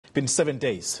Been 7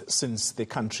 days since the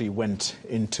country went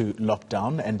into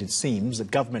lockdown, and it seems the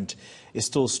government is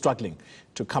still struggling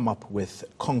to come up with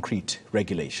concrete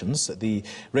regulations. The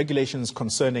regulations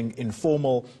concerning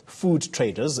informal food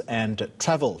traders and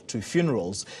travel to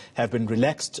funerals have been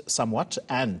relaxed somewhat,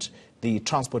 and the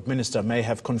Transport Minister may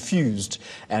have confused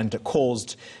and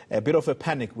caused a bit of a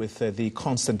panic with the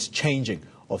constant changing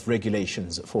of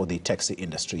regulations for the taxi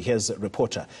industry. Here's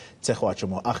reporter Tseho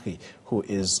Moagi, who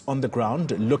is on the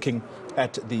ground looking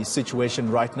at the situation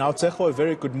right now. Tseho, a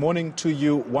very good morning to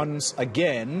you once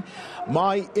again.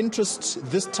 My interest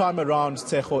this time around,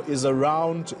 Tseho, is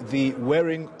around the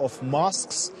wearing of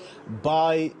masks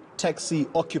by taxi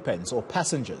occupants or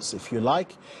passengers, if you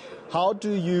like. What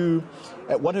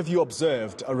have you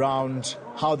observed around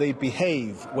how they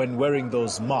behave when wearing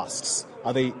those masks?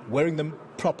 Are they wearing them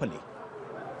properly?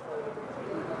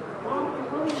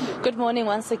 Good morning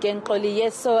once again, Koli.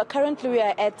 Yes, so currently we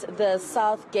are at the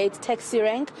South Gate taxi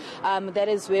rank. That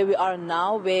is where we are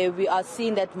now, where we are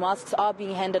seeing that masks are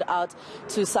being handed out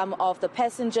to some of the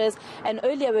passengers. And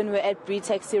earlier when we were at Bree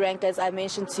taxi rank, as I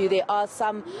mentioned to you, there are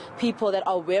some people that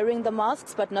are wearing the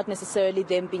masks, but not necessarily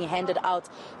them being handed out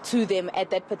to them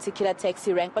at that particular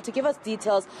taxi rank. But to give us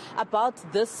details about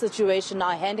this situation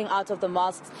now, handing out of the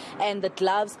masks and the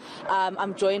gloves,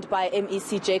 I'm joined by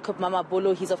MEC Jacob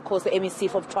Mamabolo. He's, of course, the MEC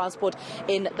for Transport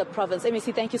in the province.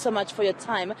 MEC, thank you so much for your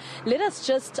time. Let us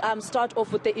just start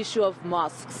off with the issue of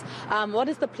masks. What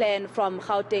is the plan from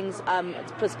Gauteng's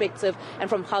perspective and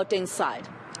from Gauteng's side?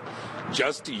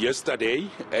 Just yesterday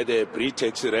at the Bree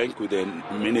taxi rank with the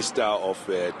Minister of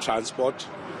Transport,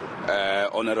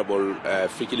 Honorable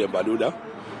Fikile Mbalula,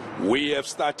 we have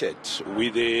started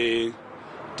with the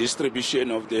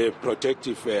distribution of the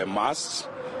protective masks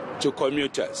to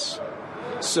commuters.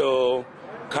 So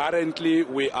currently,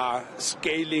 we are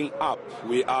scaling up.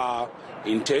 We are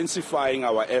intensifying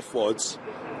our efforts,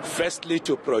 firstly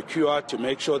to procure, to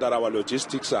make sure that our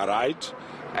logistics are right,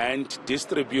 and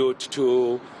distribute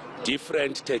to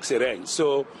different taxi ranks.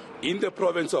 So in the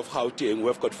province of Gauteng,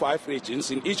 we've got 5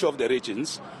 regions. In each of the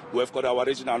regions, we've got our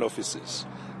regional offices.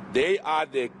 They are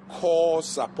the core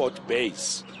support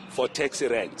base for taxi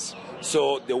ranks.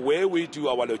 So the way we do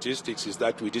our logistics is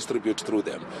that we distribute through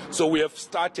them. So we have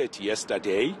started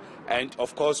yesterday, and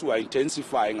of course we are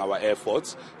intensifying our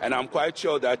efforts. And I'm quite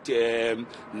sure that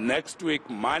next week,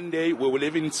 Monday, we will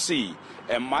even see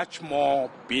a much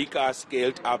more bigger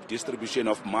scaled up distribution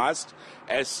of masks.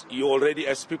 As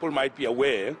people might be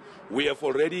aware, we have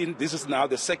already, this is now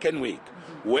the 2nd week,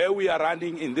 where we are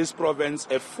running in this province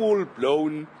a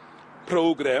full-blown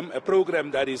program, a program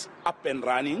that is up and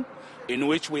running, in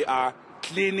which we are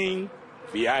cleaning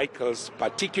vehicles,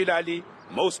 particularly,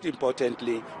 most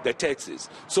importantly, the taxis.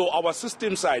 So our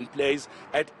systems are in place.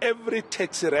 At every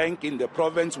taxi rank in the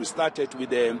province, we started with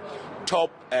the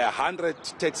top 100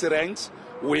 taxi ranks.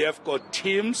 We have got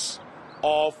teams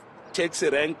of taxi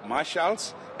rank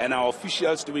marshals and our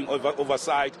officials doing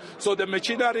oversight. So the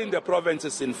machinery in the province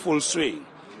is in full swing.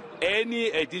 Any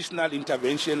additional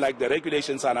intervention, like the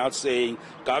regulations are now saying,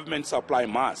 government supply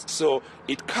masks. So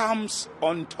it comes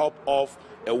on top of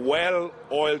a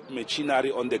well-oiled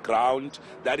machinery on the ground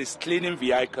that is cleaning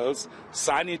vehicles,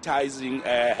 sanitizing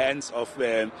hands of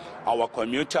our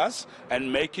commuters,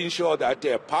 and making sure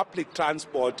that public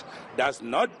transport does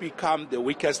not become the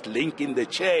weakest link in the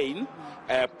chain,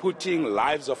 putting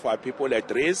lives of our people at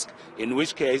risk, in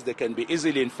which case they can be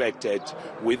easily infected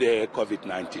with the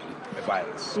COVID-19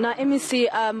 virus. Now, MEC,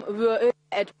 we were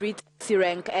at Bree taxi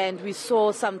rank, and we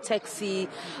saw some taxis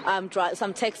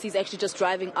actually just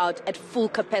driving out at full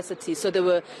capacity. So there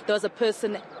was a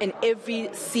person in every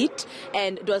seat,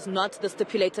 and it was not the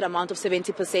stipulated amount of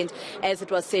 70%, as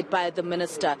it was said by the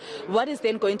minister. What is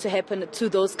then going to happen to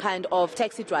those kind of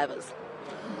taxi drivers?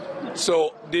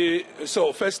 So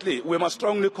firstly, we must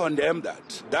strongly condemn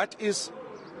that. That is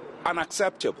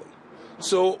unacceptable.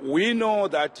 So we know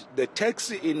that the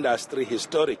taxi industry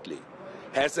historically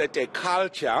has had a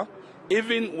culture,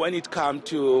 even when it comes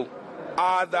to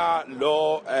other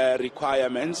law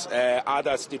requirements,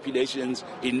 other stipulations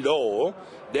in law,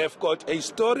 they've got a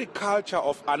historic culture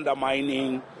of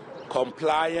undermining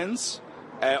compliance,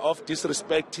 of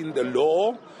disrespecting the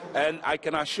law, and I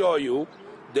can assure you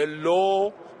the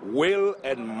law will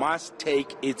and must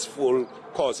take its full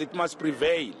course. It must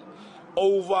prevail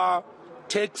over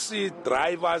taxi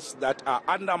drivers that are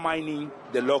undermining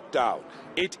the lockdown.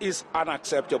 It is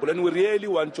unacceptable, and we really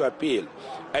want to appeal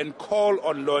and call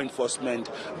on law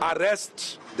enforcement,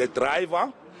 arrest the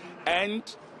driver and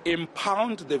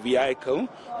impound the vehicle.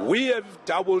 We have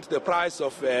doubled the price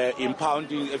of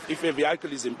impounding. If a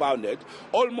vehicle is impounded,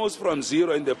 almost from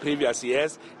zero in the previous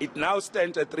years, it now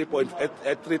stands at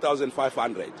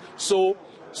 3,500. So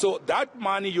that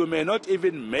money you may not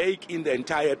even make in the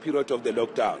entire period of the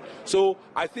lockdown. So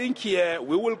I think here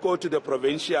we will go to the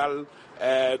provincial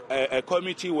a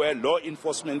committee where law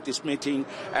enforcement is meeting,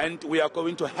 and we are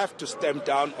going to have to stamp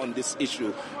down on this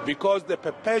issue, because the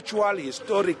perpetual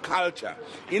historic culture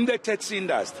in the taxi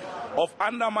industry of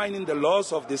undermining the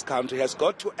laws of this country has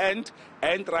got to end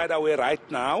right away,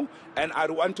 right now. And I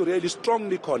want to really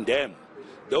strongly condemn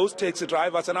those taxi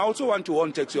drivers, and I also want to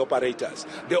warn taxi operators,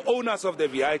 the owners of the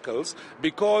vehicles,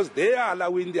 because they are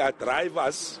allowing their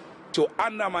drivers to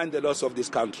undermine the laws of this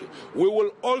country. We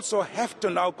will also have to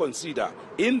now consider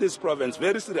in this province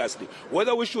very seriously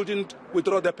whether we shouldn't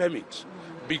withdraw the permit,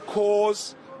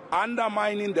 because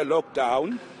undermining the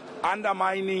lockdown,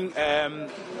 undermining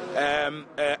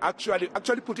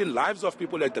actually putting lives of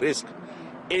people at risk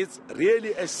is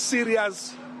really a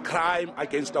serious crime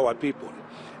against our people.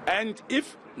 And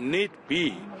if need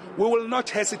be, we will not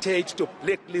hesitate to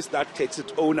blacklist that taxi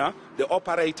owner, the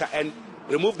operator, and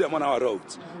remove them on our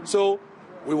roads. So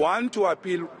we want to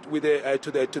appeal with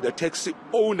to the taxi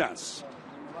owners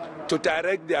to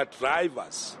direct their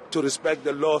drivers to respect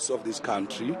the laws of this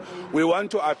country. We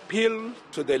want to appeal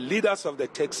to the leaders of the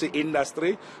taxi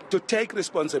industry to take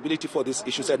responsibility for these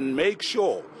issues and make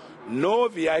sure no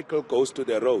vehicle goes to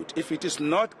the road if it is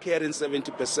not carrying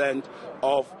 70%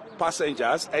 of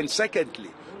passengers. And secondly,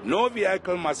 no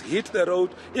vehicle must hit the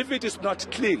road if it is not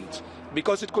cleaned,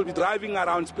 because it could be driving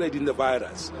around spreading the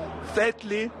virus.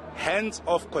 Thirdly, hands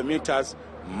of commuters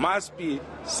must be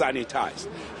sanitized.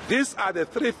 These are the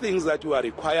three things that we are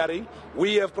requiring.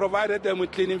 We have provided them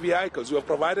with cleaning vehicles. We have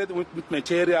provided them with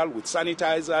material, with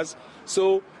sanitizers.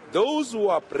 So those who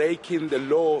are breaking the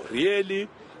law, really,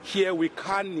 here we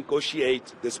can't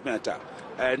negotiate this matter.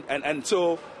 And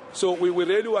so we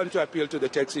really want to appeal to the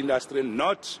taxi industry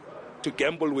not to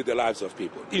gamble with the lives of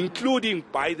people, including,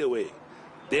 by the way,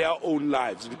 their own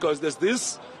lives, because there's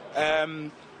this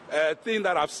thing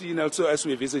that I've seen also as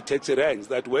we visit taxi ranks,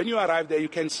 that when you arrive there, you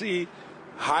can see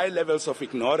high levels of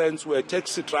ignorance where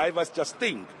taxi drivers just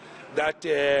think that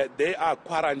they are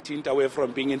quarantined away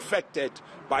from being infected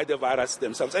by the virus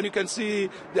themselves. And you can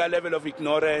see their level of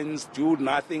ignorance, do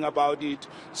nothing about it.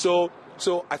 So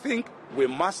I think we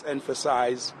must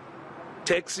emphasize,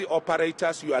 taxi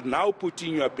operators, you are now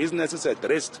putting your businesses at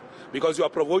risk, because you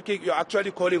are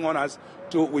actually calling on us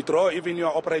to withdraw even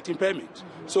your operating permit.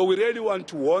 So we really want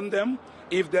to warn them.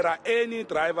 If there are any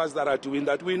drivers that are doing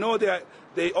that, we know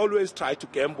they always try to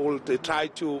gamble, they try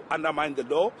to undermine the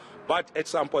law, but at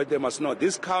some point they must know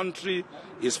this country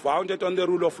is founded on the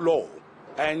rule of law,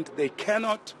 and they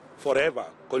cannot forever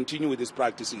continue with these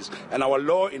practices, and our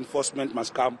law enforcement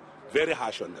must come very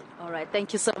harsh on them. All right,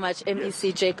 thank you so much,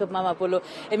 MEC Jacob Mamabolo,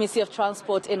 MEC of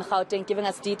Transport in Gauteng, giving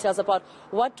us details about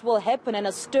what will happen and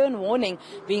a stern warning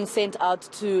being sent out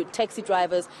to taxi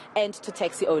drivers and to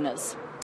taxi owners.